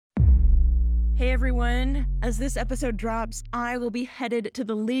Hey everyone, as this episode drops, I will be headed to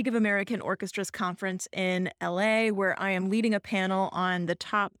the League of American Orchestras conference in LA, where I am leading a panel on the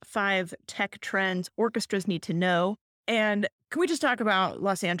top 5 tech trends orchestras need to know. And can we just talk about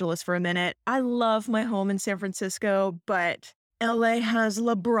Los Angeles for a minute? I love my home in San Francisco, but LA has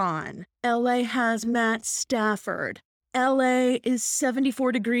LeBron. LA has Matt Stafford. LA is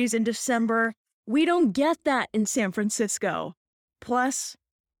 74 degrees in December. We don't get that in San Francisco. Plus,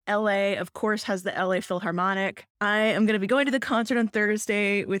 LA, of course, has the LA Philharmonic. I am going to be going to the concert on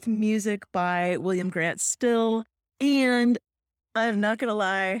Thursday with music by William Grant Still. And I'm not going to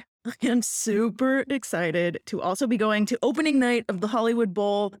lie, I am super excited to also be going to opening night of the Hollywood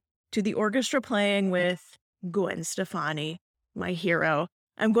Bowl to the orchestra playing with Gwen Stefani, my hero.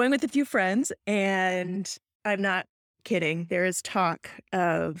 I'm going with a few friends, and I'm not kidding. There is talk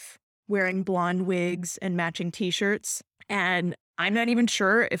of wearing blonde wigs and matching t-shirts. And I'm not even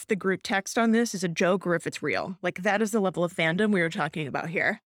sure if the group text on this is a joke or if it's real. Like, that is the level of fandom we were talking about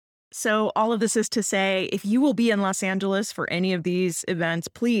here. So all of this is to say, if you will be in Los Angeles for any of these events,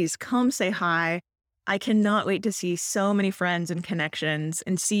 please come say hi. I cannot wait to see so many friends and connections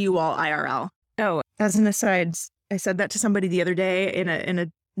and see you all IRL. Oh, as an aside, I said that to somebody the other day in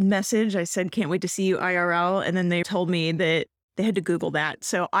a message. I said, can't wait to see you IRL. And then they told me that they had to Google that.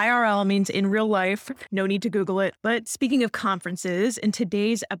 So IRL means in real life. No need to Google it. But speaking of conferences, in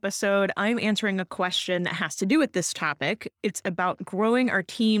today's episode, I'm answering a question that has to do with this topic. It's about growing our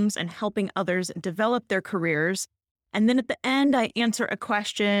teams and helping others develop their careers. And then at the end, I answer a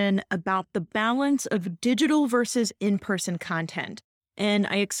question about the balance of digital versus in-person content. And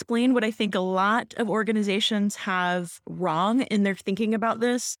I explain what I think a lot of organizations have wrong in their thinking about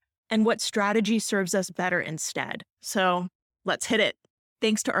this and what strategy serves us better instead. So let's hit it.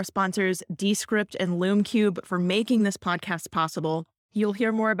 Thanks to our sponsors, Descript and LoomCube, for making this podcast possible. You'll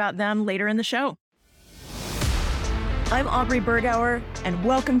hear more about them later in the show. I'm Aubrey Bergauer, and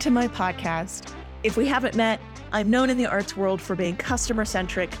welcome to my podcast. If we haven't met, I'm known in the arts world for being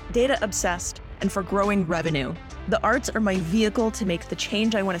customer-centric, data-obsessed, and for growing revenue. The arts are my vehicle to make the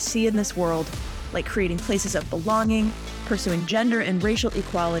change I want to see in this world, like creating places of belonging, pursuing gender and racial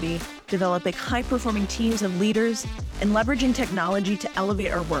equality, developing high-performing teams of leaders, and leveraging technology to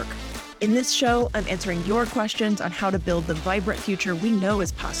elevate our work. In this show, I'm answering your questions on how to build the vibrant future we know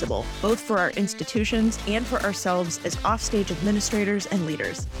is possible, both for our institutions and for ourselves as offstage administrators and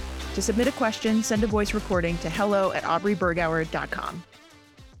leaders. To submit a question, send a voice recording to hello@aubreybergauer.com.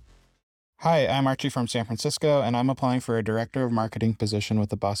 Hi, I'm Archie from San Francisco, and I'm applying for a Director of Marketing position with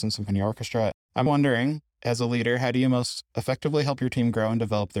the Boston Symphony Orchestra. I'm wondering, as a leader, how do you most effectively help your team grow and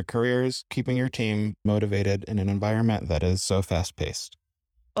develop their careers, keeping your team motivated in an environment that is so fast-paced?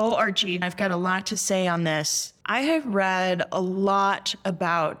 Oh, Archie, I've got a lot to say on this. I have read a lot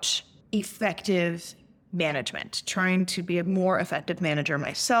about effective management, trying to be a more effective manager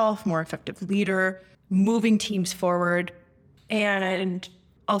myself, more effective leader, moving teams forward. And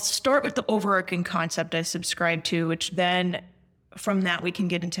I'll start with the overarching concept I subscribe to, which then from that we can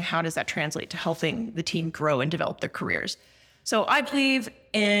get into how does that translate to helping the team grow and develop their careers. So I believe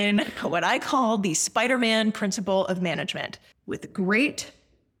in what I call the Spider-Man principle of management. With great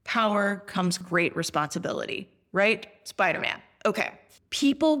power comes great responsibility, right? Spider-Man. Okay.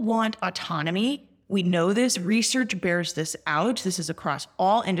 People want autonomy. We know this. Research bears this out. This is across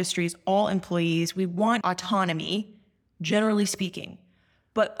all industries, all employees. We want autonomy, generally speaking.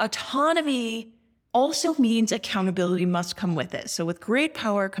 But autonomy also means accountability must come with it. So with great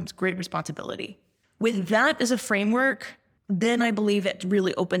power comes great responsibility. With that as a framework, then I believe it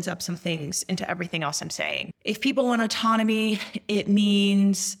really opens up some things into everything else I'm saying. If people want autonomy, it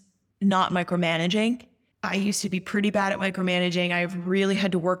means not micromanaging. I used to be pretty bad at micromanaging. I've really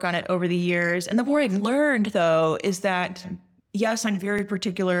had to work on it over the years. And the more I've learned, though, is that yes, I'm very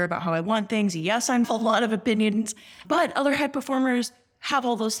particular about how I want things. Yes, I'm a lot of opinions, but other high performers have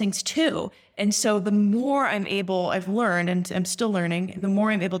all those things too. And so the more I've learned, and I'm still learning, the more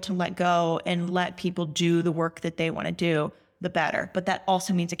I'm able to let go and let people do the work that they want to do, the better. But that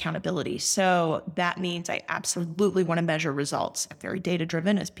also means accountability. So that means I absolutely want to measure results. I'm very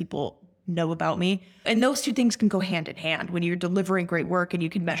data-driven, as people know about me. And those two things can go hand in hand. When you're delivering great work and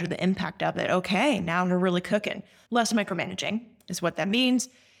you can measure the impact of it, okay, now we're really cooking. Less micromanaging is what that means.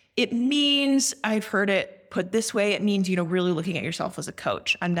 It means, I've heard it put this way, it means, really looking at yourself as a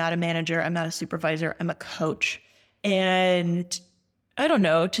coach. I'm not a manager. I'm not a supervisor. I'm a coach. And I don't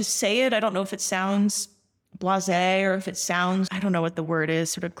know, to say it, I don't know if it sounds blasé or if it sounds, I don't know what the word is,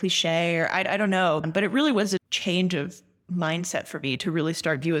 sort of cliche, or I don't know. But it really was a change of mindset for me to really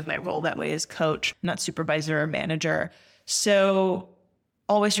start viewing my role that way as coach, not supervisor or manager. So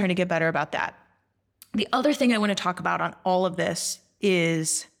always trying to get better about that. The other thing I want to talk about on all of this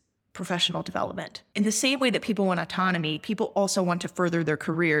is professional development. In the same way that people want autonomy, people also want to further their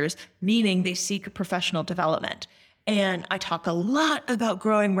careers, meaning they seek professional development. And I talk a lot about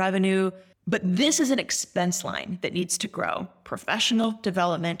growing revenue, but this is an expense line that needs to grow: professional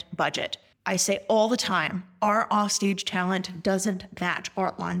development budget. I say all the time, our offstage talent doesn't match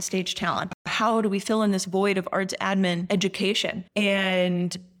our onstage talent. How do we fill in this void of arts admin education?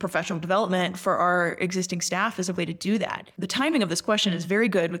 And professional development for our existing staff is a way to do that. The timing of this question is very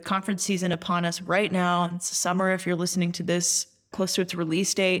good with conference season upon us right now. It's summer if you're listening to this close to its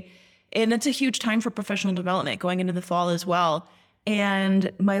release date. And it's a huge time for professional development going into the fall as well.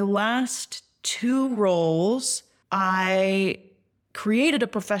 And my last 2 roles, I created a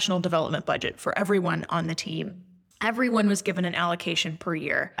professional development budget for everyone on the team. Everyone was given an allocation per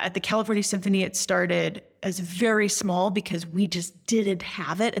year. At the California Symphony, it started as very small because we just didn't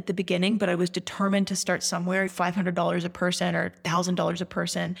have it at the beginning, but I was determined to start somewhere, $500 a person or $1,000 a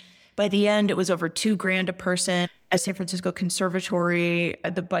person. By the end, it was over $2,000 a person. At San Francisco Conservatory,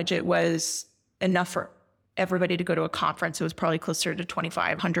 the budget was enough for everybody to go to a conference. It was probably closer to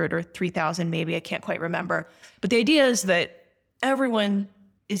 $2,500 or $3,000 maybe. I can't quite remember. But the idea is that everyone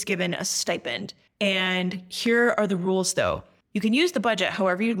is given a stipend. And here are the rules, though. You can use the budget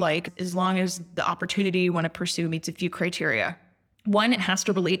however you'd like, as long as the opportunity you want to pursue meets a few criteria. 1, it has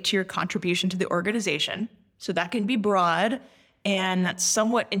to relate to your contribution to the organization. So that can be broad, and that's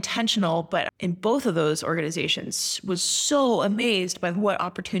somewhat intentional, but in both of those organizations was so amazed by what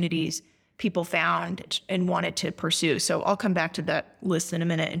opportunities people found and wanted to pursue. So I'll come back to that list in a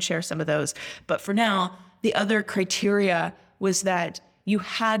minute and share some of those. But for now, the other criteria was that you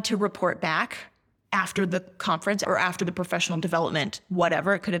had to report back after the conference or after the professional development,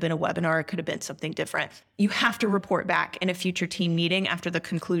 whatever. It could have been a webinar, it could have been something different. You have to report back in a future team meeting after the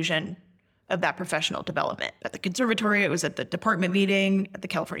conclusion of that professional development. At the conservatory, it was at the department meeting. At the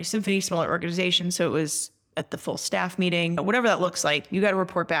California Symphony, smaller organization, so it was at the full staff meeting. Whatever that looks like, you got to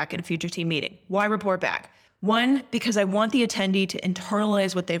report back in a future team meeting. Why report back? 1, because I want the attendee to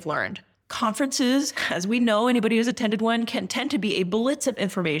internalize what they've learned. Conferences, as we know, anybody who's attended one, can tend to be a blitz of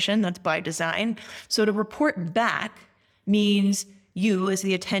information. That's by design. So to report back means you, as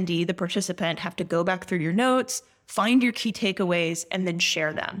the attendee, the participant, have to go back through your notes, find your key takeaways, and then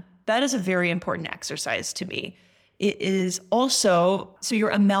share them. That is a very important exercise to me. It is also, so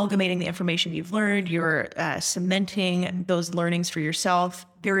you're amalgamating the information you've learned, you're cementing those learnings for yourself.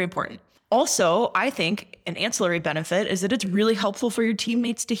 Very important. Also, I think an ancillary benefit is that it's really helpful for your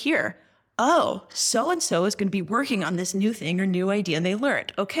teammates to hear. Oh, so-and-so is going to be working on this new thing or new idea they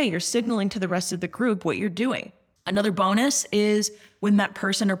learned. Okay, you're signaling to the rest of the group what you're doing. Another bonus is when that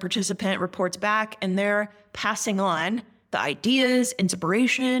person or participant reports back and they're passing on the ideas,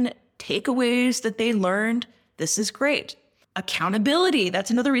 inspiration, takeaways that they learned. This is great. Accountability,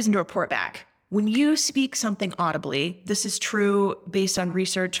 that's another reason to report back. When you speak something audibly, this is true based on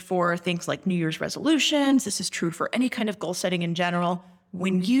research for things like New Year's resolutions. This is true for any kind of goal setting in general.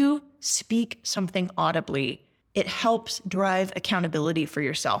 When you speak something audibly, it helps drive accountability for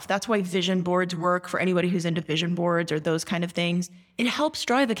yourself. That's why vision boards work for anybody who's into vision boards or those kind of things. It helps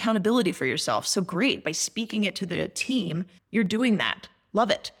drive accountability for yourself. So great, by speaking it to the team, you're doing that. Love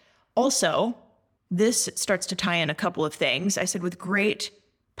it. Also, this starts to tie in a couple of things. I said with great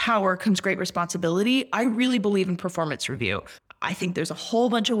power comes great responsibility. I really believe in performance review. I think there's a whole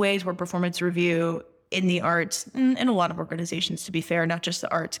bunch of ways where performance review in the arts, and a lot of organizations, to be fair, not just the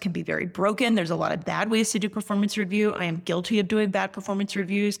arts, can be very broken. There's a lot of bad ways to do performance review. I am guilty of doing bad performance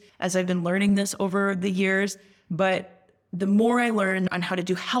reviews as I've been learning this over the years. But the more I learn on how to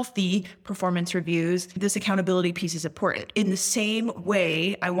do healthy performance reviews, this accountability piece is important. In the same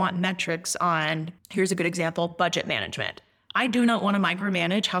way, I want metrics on, here's a good example, budget management. I do not want to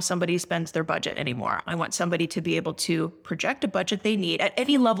micromanage how somebody spends their budget anymore. I want somebody to be able to project a budget they need at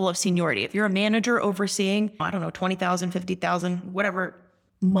any level of seniority. If you're a manager overseeing, I don't know, 20,000, 50,000, whatever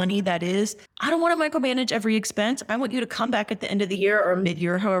money that is, I don't want to micromanage every expense. I want you to come back at the end of the year or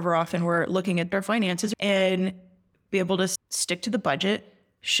mid-year, however often we're looking at their finances, and be able to stick to the budget,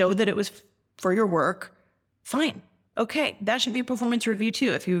 show that it was for your work. Fine. Okay, that should be a performance review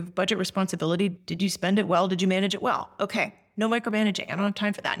too. If you have budget responsibility, did you spend it well? Did you manage it well? Okay, no micromanaging. I don't have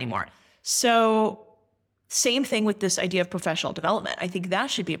time for that anymore. So same thing with this idea of professional development. I think that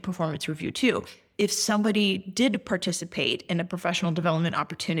should be a performance review too. If somebody did participate in a professional development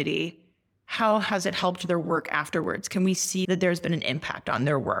opportunity, how has it helped their work afterwards? Can we see that there's been an impact on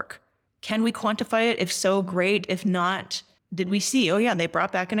their work? Can we quantify it? If so, great. If not, did we see, oh yeah, they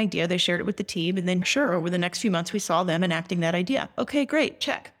brought back an idea, they shared it with the team, and then sure, over the next few months, we saw them enacting that idea. Okay, great,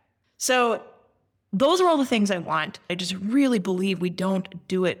 check. So Those are all the things I want. I just really believe we don't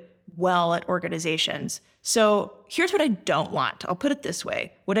do it well at organizations. So here's what I don't want. I'll put it this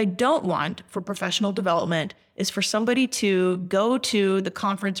way. What I don't want for professional development is for somebody to go to the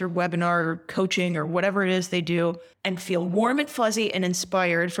conference or webinar or coaching or whatever it is they do and feel warm and fuzzy and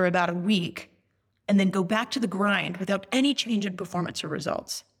inspired for about a week and then go back to the grind without any change in performance or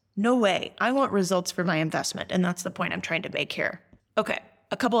results. No way. I want results for my investment. And that's the point I'm trying to make here. Okay.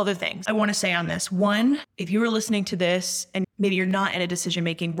 A couple other things I want to say on this. One, if you were listening to this and maybe you're not in a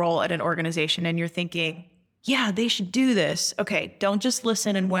decision-making role at an organization and you're thinking, yeah, they should do this. Okay, don't just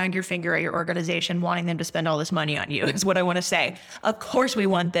listen and wag your finger at your organization wanting them to spend all this money on you, is what I want to say. Of course we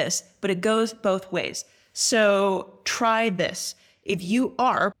want this, but it goes both ways. So try this. If you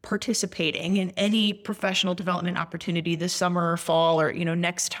are participating in any professional development opportunity this summer or fall or,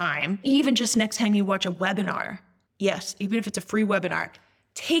 next time, even just next time you watch a webinar, yes, even if it's a free webinar,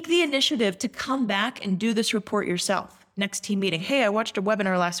 take the initiative to come back and do this report yourself. Next team meeting. Hey, I watched a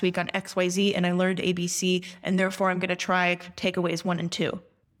webinar last week on XYZ and I learned ABC, and therefore I'm going to try takeaways 1 and 2.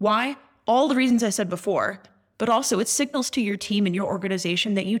 Why? All the reasons I said before, but also it signals to your team and your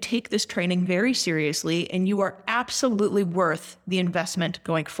organization that you take this training very seriously and you are absolutely worth the investment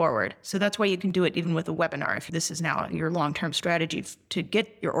going forward. So that's why you can do it even with a webinar if this is now your long-term strategy to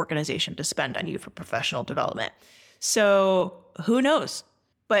get your organization to spend on you for professional development. So who knows?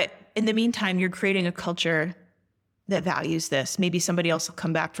 But in the meantime, you're creating a culture that values this. Maybe somebody else will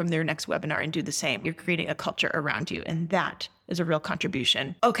come back from their next webinar and do the same. You're creating a culture around you, and that is a real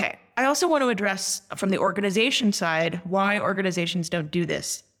contribution. Okay, I also want to address from the organization side why organizations don't do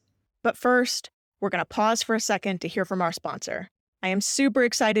this. But first, we're going to pause for a second to hear from our sponsor. I am super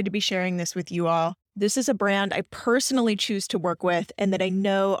excited to be sharing this with you all. This is a brand I personally choose to work with and that I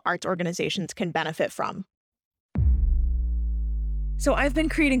know arts organizations can benefit from. So I've been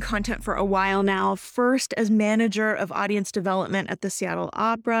creating content for a while now, first as manager of audience development at the Seattle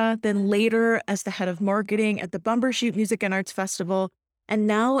Opera, then later as the head of marketing at the Bumbershoot Music and Arts Festival, and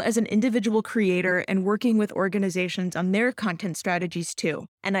now as an individual creator and working with organizations on their content strategies too.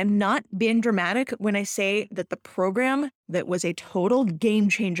 And I'm not being dramatic when I say that the program that was a total game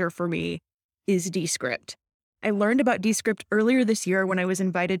changer for me is Descript. I learned about Descript earlier this year when I was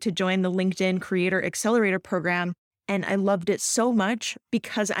invited to join the LinkedIn Creator Accelerator program. And I loved it so much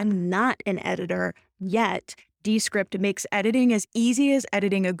because I'm not an editor yet. Descript makes editing as easy as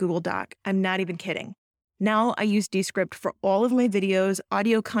editing a Google Doc. I'm not even kidding. Now I use Descript for all of my videos,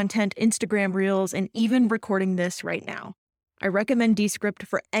 audio content, Instagram Reels, and even recording this right now. I recommend Descript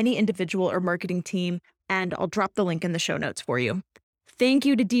for any individual or marketing team, and I'll drop the link in the show notes for you. Thank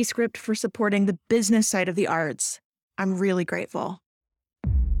you to Descript for supporting the business side of the arts. I'm really grateful.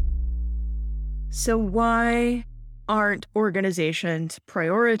 So why aren't organizations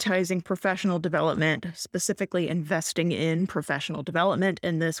prioritizing professional development, specifically investing in professional development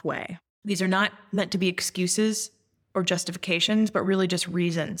in this way? These are not meant to be excuses or justifications, but really just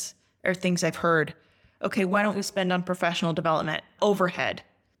reasons or things I've heard. Okay, why don't we spend on professional development? Overhead.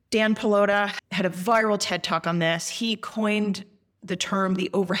 Dan Pallotta had a viral TED Talk on this. He coined the term the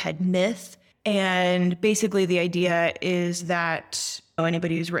overhead myth. And basically the idea is that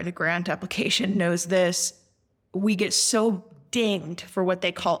anybody who's written a grant application knows this. We get so dinged for what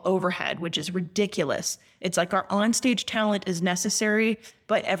they call overhead, which is ridiculous. It's like our onstage talent is necessary,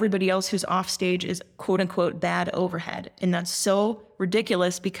 but everybody else who's offstage is quote unquote bad overhead. And that's so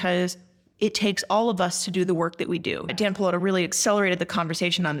ridiculous because it takes all of us to do the work that we do. Dan Pallotta really accelerated the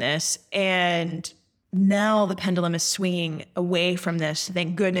conversation on this. And now the pendulum is swinging away from this.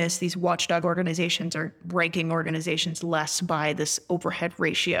 Thank goodness these watchdog organizations are ranking organizations less by this overhead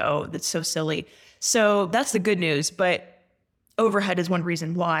ratio that's so silly. So that's the good news, but overhead is one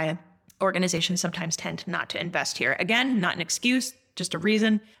reason why organizations sometimes tend not to invest here. Again, not an excuse, just a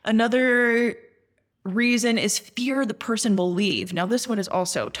reason. Another reason is fear the person will leave. Now, this one is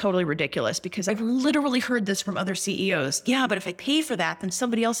also totally ridiculous because I've literally heard this from other CEOs. Yeah, but if I pay for that, then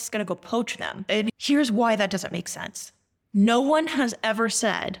somebody else is going to go poach them. And here's why that doesn't make sense. No one has ever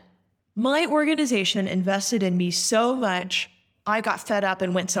said, my organization invested in me so much, I got fed up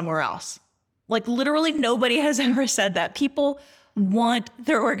and went somewhere else. Like literally nobody has ever said that. People want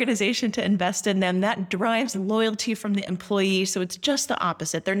their organization to invest in them. That drives loyalty from the employee. So it's just the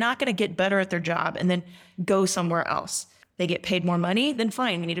opposite. They're not going to get better at their job and then go somewhere else. They get paid more money, then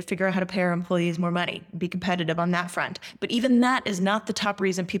fine. We need to figure out how to pay our employees more money, be competitive on that front. But even that is not the top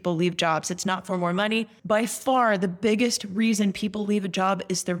reason people leave jobs. It's not for more money. By far, the biggest reason people leave a job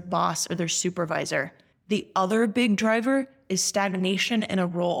is their boss or their supervisor. The other big driver is stagnation in a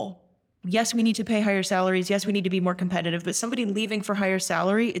role. Yes, we need to pay higher salaries. Yes, we need to be more competitive, but somebody leaving for higher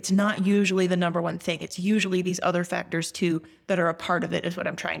salary, it's not usually the number one thing. It's usually these other factors too that are a part of it, is what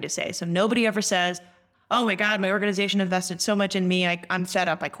I'm trying to say. So nobody ever says, oh my God, my organization invested so much in me, I'm fed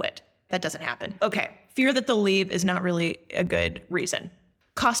up, I quit. That doesn't happen. Okay, fear that they'll leave is not really a good reason.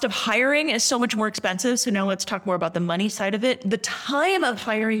 Cost of hiring is so much more expensive. So now let's talk more about the money side of it. The time of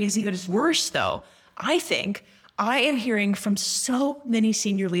hiring is even worse though. I am hearing from so many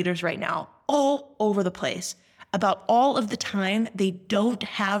senior leaders right now, all over the place, about all of the time they don't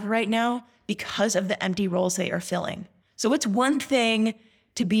have right now because of the empty roles they are filling. So it's one thing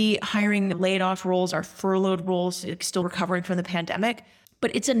to be hiring laid off roles or furloughed roles, still recovering from the pandemic,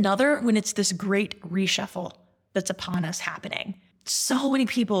 but it's another when it's this great reshuffle that's upon us happening. So many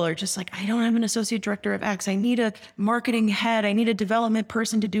people are just like, I don't have an associate director of X. I need a marketing head. I need a development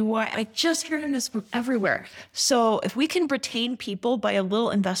person to do Y. I just hear this from everywhere. So if we can retain people by a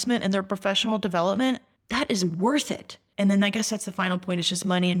little investment in their professional development, that is worth it. And then I guess that's the final point, is just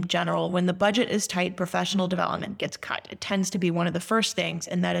money in general. When the budget is tight, professional development gets cut. It tends to be one of the first things,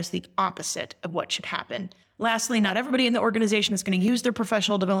 and that is the opposite of what should happen. Lastly, not everybody in the organization is going to use their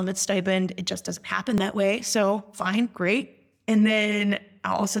professional development stipend. It just doesn't happen that way. So fine, great. And then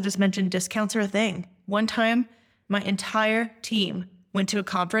I'll also just mention discounts are a thing. One time, my entire team went to a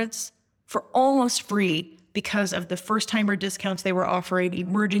conference for almost free because of the first-timer discounts they were offering,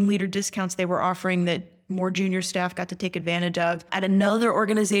 emerging leader discounts they were offering that more junior staff got to take advantage of. At another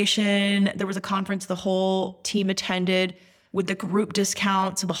organization, there was a conference the whole team attended with the group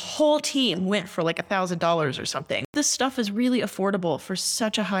discount. So the whole team went for like $1,000 or something. This stuff is really affordable for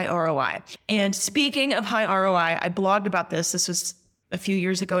such a high ROI. And speaking of high ROI, I blogged about this. This was a few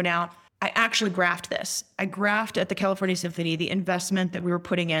years ago now. I actually graphed this. I graphed at the California Symphony the investment that we were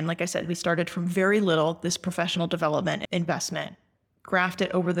putting in. Like I said, we started from very little, this professional development investment. Graphed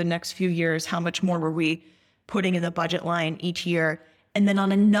it over the next few years. How much more were we putting in the budget line each year? And then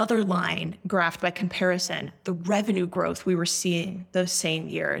on another line, graphed by comparison, the revenue growth we were seeing those same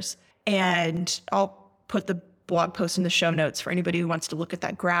years. And I'll put the blog post in the show notes for anybody who wants to look at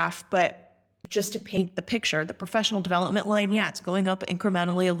that graph. But just to paint the picture, the professional development line, yeah, it's going up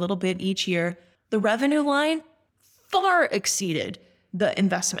incrementally a little bit each year. The revenue line far exceeded the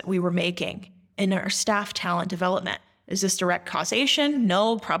investment we were making in our staff talent development. Is this direct causation?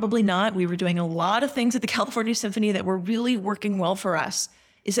 No, probably not. We were doing a lot of things at the California Symphony that were really working well for us.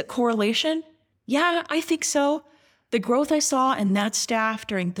 Is it correlation? Yeah, I think so. The growth I saw in that staff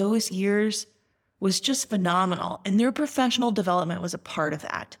during those years was just phenomenal, and their professional development was a part of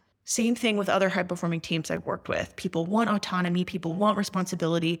that. Same thing with other high-performing teams I've worked with. People want autonomy, people want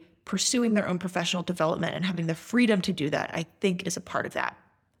responsibility. Pursuing their own professional development and having the freedom to do that, I think, is a part of that.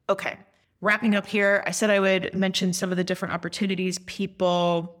 Okay. Wrapping up here, I said I would mention some of the different opportunities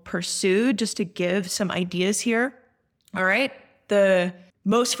people pursued just to give some ideas here. All right. The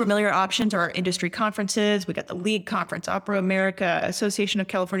most familiar options are industry conferences. We got the League Conference, Opera America, Association of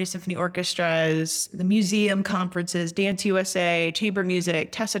California Symphony Orchestras, the museum conferences, Dance USA, Chamber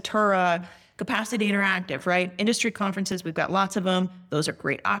Music, Tessitura, Capacity Interactive, right? Industry conferences, we've got lots of them. Those are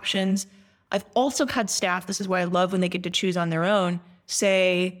great options. I've also had staff, this is why I love when they get to choose on their own,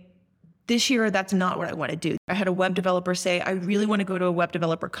 say, this year, that's not what I want to do. I had a web developer say, I really want to go to a web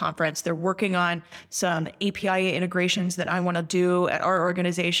developer conference. They're working on some API integrations that I want to do at our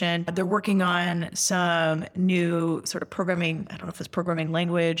organization. They're working on some new sort of programming, I don't know if it's programming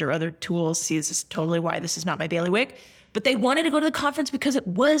language or other tools. See, this is totally why this is not my bailiwick. But they wanted to go to the conference because it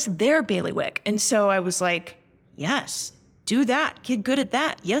was their bailiwick. And so I was like, yes, do that. Get good at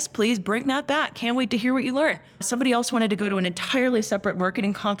that. Yes, please bring that back. Can't wait to hear what you learn. Somebody else wanted to go to an entirely separate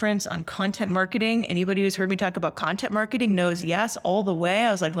marketing conference on content marketing. Anybody who's heard me talk about content marketing knows yes, all the way.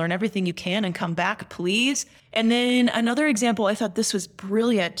 I was like, learn everything you can and come back, please. And then another example, I thought this was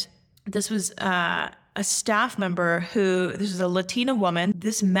brilliant. This was a staff member this is a Latina woman.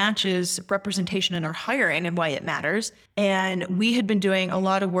 This matches representation in our hiring and why it matters. And we had been doing a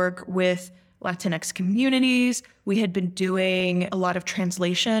lot of work with Latinx communities. We had been doing a lot of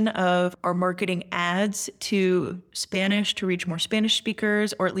translation of our marketing ads to Spanish to reach more Spanish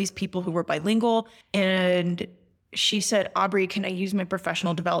speakers, or at least people who were bilingual. And she said, Aubrey, can I use my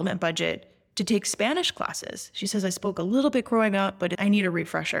professional development budget to take Spanish classes? She says, I spoke a little bit growing up, but I need a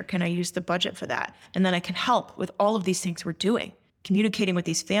refresher. Can I use the budget for that? And then I can help with all of these things we're doing, communicating with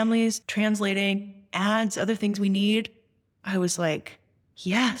these families, translating ads, other things we need. I was like,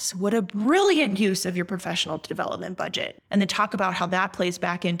 yes, what a brilliant use of your professional development budget. And then talk about how that plays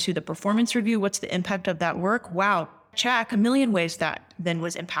back into the performance review. What's the impact of that work? Wow, check a million ways that then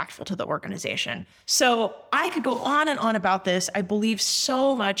was impactful to the organization. So I could go on and on about this. I believe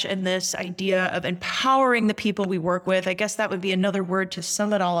so much in this idea of empowering the people we work with. I guess that would be another word to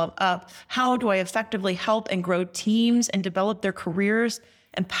sum it all up. How do I effectively help and grow teams and develop their careers?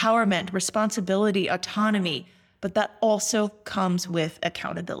 Empowerment, responsibility, autonomy, but that also comes with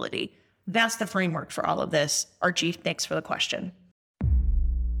accountability. That's the framework for all of this. Archie, thanks for the question.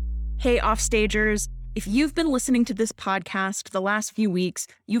 Hey, Offstagers. If you've been listening to this podcast the last few weeks,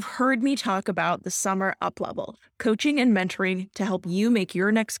 you've heard me talk about the Summer Uplevel, coaching and mentoring to help you make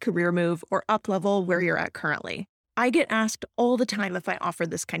your next career move or uplevel where you're at currently. I get asked all the time if I offer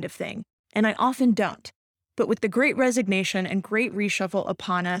this kind of thing, and I often don't. But with the Great Resignation and Great Reshuffle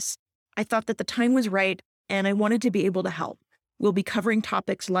upon us, I thought that the time was right, and I wanted to be able to help. We'll be covering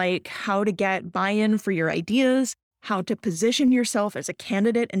topics like how to get buy-in for your ideas, how to position yourself as a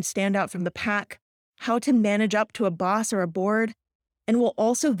candidate and stand out from the pack, how to manage up to a boss or a board, and we'll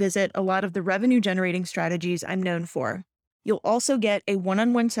also visit a lot of the revenue-generating strategies I'm known for. You'll also get a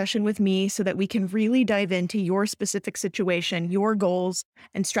one-on-one session with me so that we can really dive into your specific situation, your goals,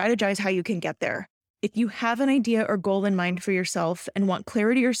 and strategize how you can get there. If you have an idea or goal in mind for yourself and want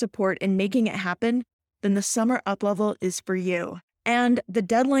clarity or support in making it happen, then the Summer Uplevel is for you. And the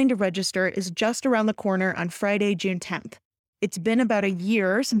deadline to register is just around the corner on Friday, June 10th. It's been about a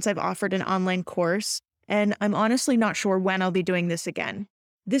year since I've offered an online course, and I'm honestly not sure when I'll be doing this again.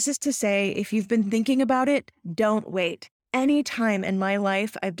 This is to say, if you've been thinking about it, don't wait. Any time in my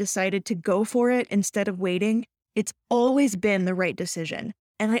life I've decided to go for it instead of waiting, it's always been the right decision.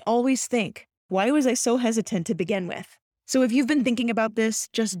 And I always think, why was I so hesitant to begin with? So if you've been thinking about this,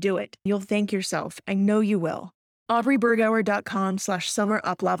 just do it. You'll thank yourself. I know you will.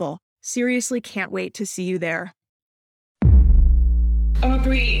 AubreyBergauer.com/summeruplevel. Seriously can't wait to see you there.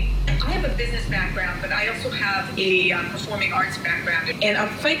 Aubrey, I have a business background, but I also have a performing arts background, and I'm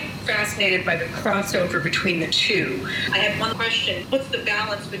quite fascinated by the crossover between the two. I have one question. What's the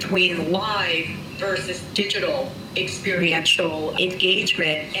balance between live versus digital experiential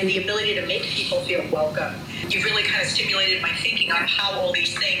engagement and the ability to make people feel welcome? You've really kind of stimulated my thinking on how all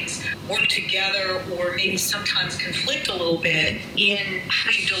these things work together or maybe sometimes conflict a little bit in how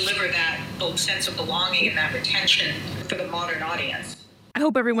you deliver that sense of belonging and that retention for the modern audience. I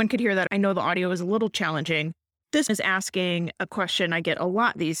hope everyone could hear that. I know the audio is a little challenging. This is asking a question I get a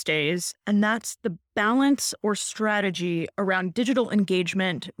lot these days, and that's the balance or strategy around digital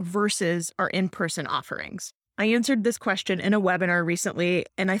engagement versus our in-person offerings. I answered this question in a webinar recently,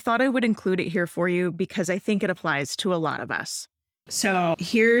 and I thought I would include it here for you because I think it applies to a lot of us. So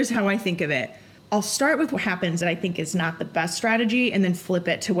here's how I think of it. I'll start with what happens that I think is not the best strategy and then flip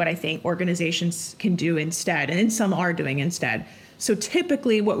it to what I think organizations can do instead, and some are doing instead. So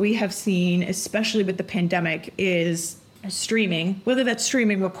typically what we have seen, especially with the pandemic, is streaming, whether that's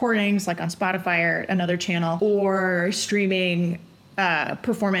streaming recordings like on Spotify or another channel, or streaming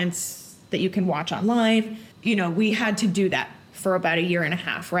performance that you can watch online. You know, we had to do that for about a year and a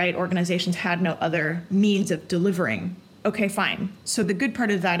half, right? Organizations had no other means of delivering. Okay, fine. So the good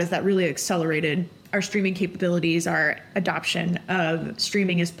part of that is that really accelerated our streaming capabilities, our adoption of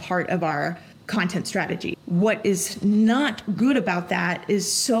streaming as part of our content strategy. What is not good about that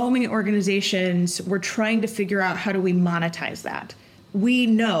is so many organizations were trying to figure out how do we monetize that. We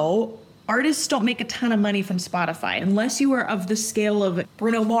know artists don't make a ton of money from Spotify unless you are of the scale of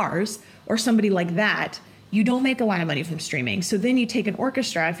Bruno Mars or somebody like that. You don't make a lot of money from streaming. So then you take an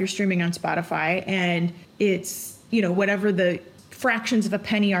orchestra if you're streaming on Spotify and it's, you know, whatever the fractions of a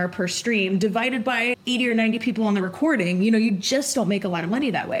penny are per stream divided by 80 or 90 people on the recording, you know, you just don't make a lot of money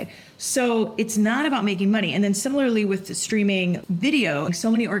that way. So it's not about making money. And then similarly with the streaming video,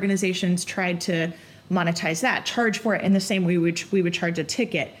 so many organizations tried to monetize that, charge for it in the same way which we would charge a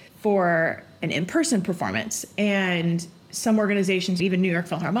ticket for an in-person performance. And some organizations, even New York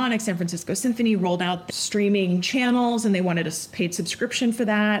Philharmonic, San Francisco Symphony, rolled out streaming channels and they wanted a paid subscription for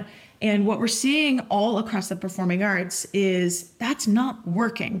that. And what we're seeing all across the performing arts is that's not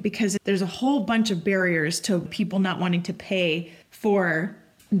working because there's a whole bunch of barriers to people not wanting to pay for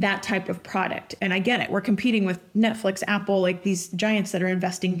that type of product. And I get it. We're competing with Netflix, Apple, like these giants that are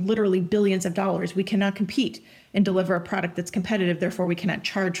investing literally billions of dollars. We cannot compete and deliver a product that's competitive. Therefore, we cannot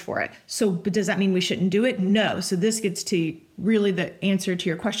charge for it. So, but does that mean we shouldn't do it? No. So this gets to really the answer to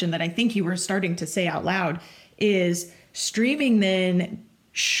your question that I think you were starting to say out loud is streaming then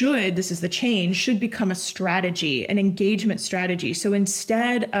this is the change, should become a strategy, an engagement strategy. So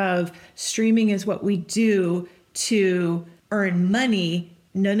instead of streaming is what we do to earn money,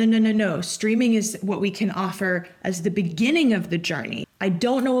 no. Streaming is what we can offer as the beginning of the journey. I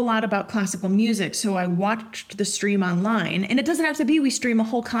don't know a lot about classical music, so I watched the stream online. And it doesn't have to be we stream a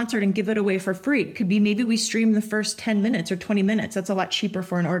whole concert and give it away for free. It could be maybe we stream the first 10 minutes or 20 minutes. That's a lot cheaper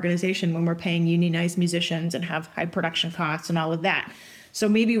for an organization when we're paying unionized musicians and have high production costs and all of that. So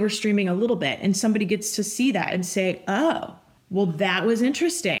maybe we're streaming a little bit and somebody gets to see that and say, oh, well, that was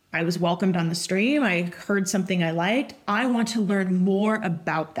interesting. I was welcomed on the stream. I heard something I liked. I want to learn more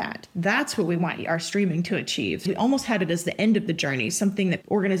about that. That's what we want our streaming to achieve. We almost had it as the end of the journey, something that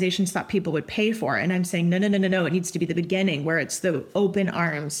organizations thought people would pay for. And I'm saying, no. It needs to be the beginning where it's the open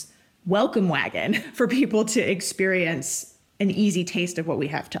arms welcome wagon for people to experience an easy taste of what we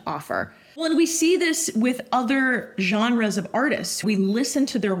have to offer. Well, and we see this with other genres of artists. We listen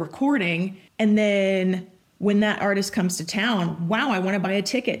to their recording, and then when that artist comes to town, wow, I want to buy a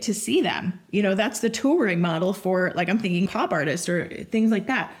ticket to see them. You know, that's the touring model for, like, I'm thinking pop artists or things like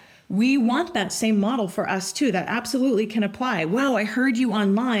that. We want that same model for us too. That absolutely can apply. Wow, I heard you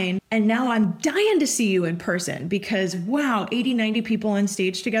online and now I'm dying to see you in person because wow, 80, 90 people on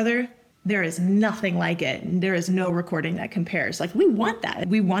stage together. There is nothing like it. There is no recording that compares. Like, we want that.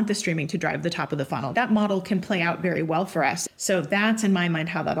 We want the streaming to drive the top of the funnel. That model can play out very well for us. So that's, in my mind,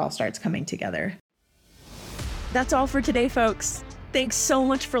 how that all starts coming together. That's all for today, folks. Thanks so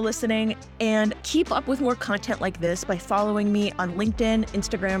much for listening, and keep up with more content like this by following me on LinkedIn,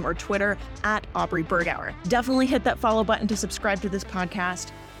 Instagram, or Twitter at Aubrey Bergauer. Definitely hit that follow button to subscribe to this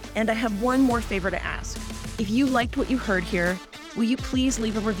podcast. And I have one more favor to ask. If you liked what you heard here, will you please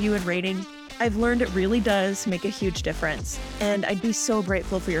leave a review and rating? I've learned it really does make a huge difference, and I'd be so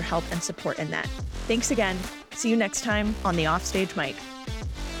grateful for your help and support in that. Thanks again. See you next time on The Offstage Mic.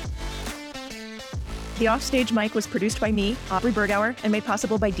 The Offstage Mic was produced by me, Aubrey Bergauer, and made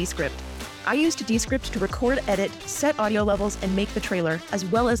possible by Descript. I used Descript to record, edit, set audio levels, and make the trailer, as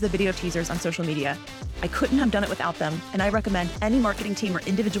well as the video teasers on social media. I couldn't have done it without them, and I recommend any marketing team or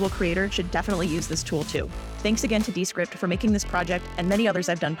individual creator should definitely use this tool too. Thanks again to Descript for making this project and many others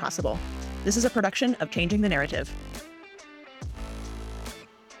I've done possible. This is a production of Changing the Narrative.